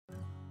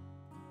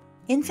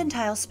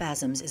Infantile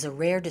spasms is a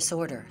rare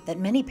disorder that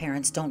many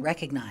parents don't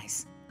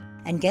recognize,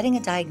 and getting a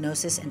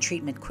diagnosis and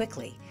treatment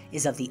quickly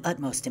is of the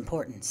utmost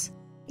importance.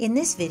 In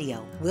this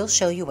video, we'll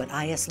show you what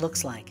IS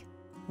looks like,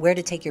 where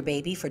to take your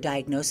baby for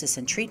diagnosis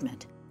and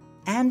treatment,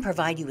 and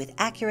provide you with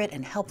accurate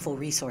and helpful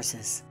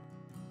resources.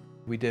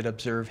 We did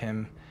observe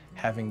him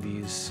having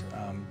these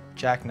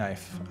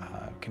jackknife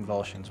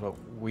convulsions. What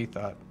we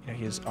thought,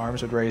 his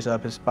arms would raise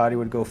up, his body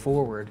would go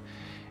forward,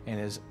 and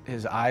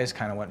his eyes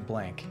kind of went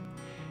blank.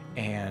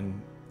 And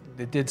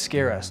it did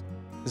scare us.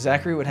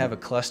 Zachary would have a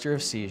cluster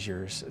of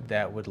seizures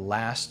that would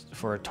last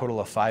for a total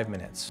of 5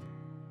 minutes.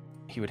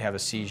 He would have a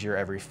seizure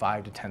every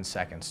 5 to 10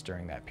 seconds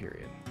during that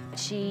period.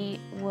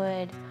 She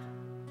would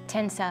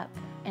tense up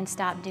and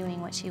stop doing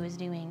what she was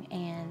doing,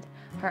 and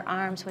her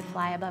arms would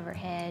fly above her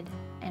head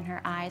and her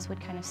eyes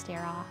would kind of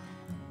stare off.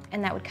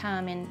 And that would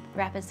come in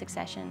rapid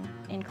succession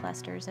in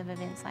clusters of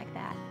events like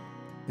that.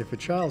 If a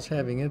child's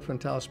having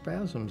infantile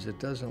spasms, it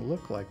doesn't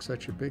look like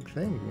such a big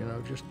thing,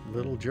 just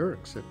little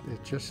jerks. It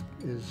just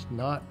is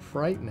not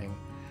frightening,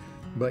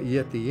 but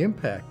yet the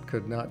impact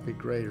could not be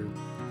greater.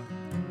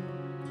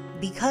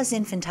 Because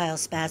infantile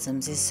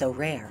spasms is so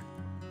rare,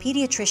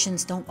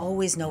 pediatricians don't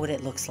always know what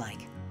it looks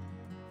like.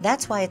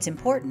 That's why it's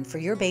important for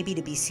your baby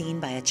to be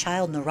seen by a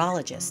child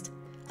neurologist,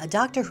 a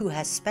doctor who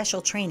has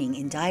special training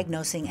in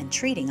diagnosing and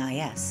treating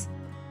IS.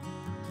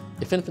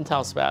 If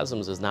infantile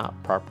spasms is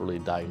not properly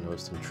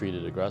diagnosed and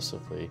treated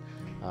aggressively,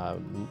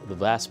 the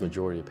vast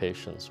majority of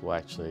patients will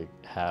actually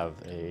have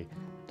a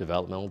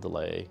developmental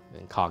delay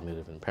and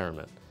cognitive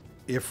impairment.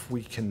 If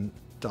we can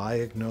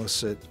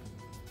diagnose it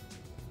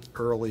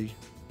early,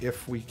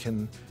 if we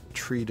can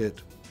treat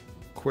it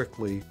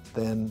quickly,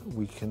 then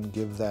we can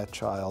give that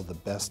child the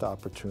best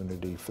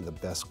opportunity for the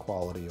best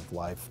quality of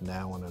life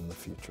now and in the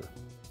future.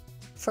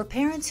 For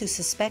parents who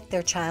suspect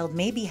their child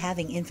may be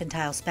having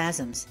infantile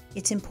spasms,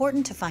 it's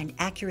important to find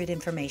accurate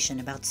information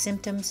about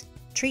symptoms,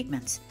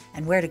 treatments,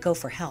 and where to go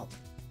for help.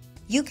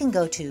 You can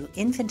go to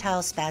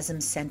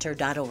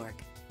infantilespasmscenter.org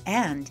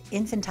and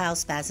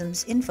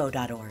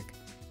infantilespasmsinfo.org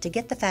to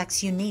get the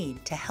facts you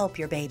need to help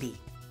your baby.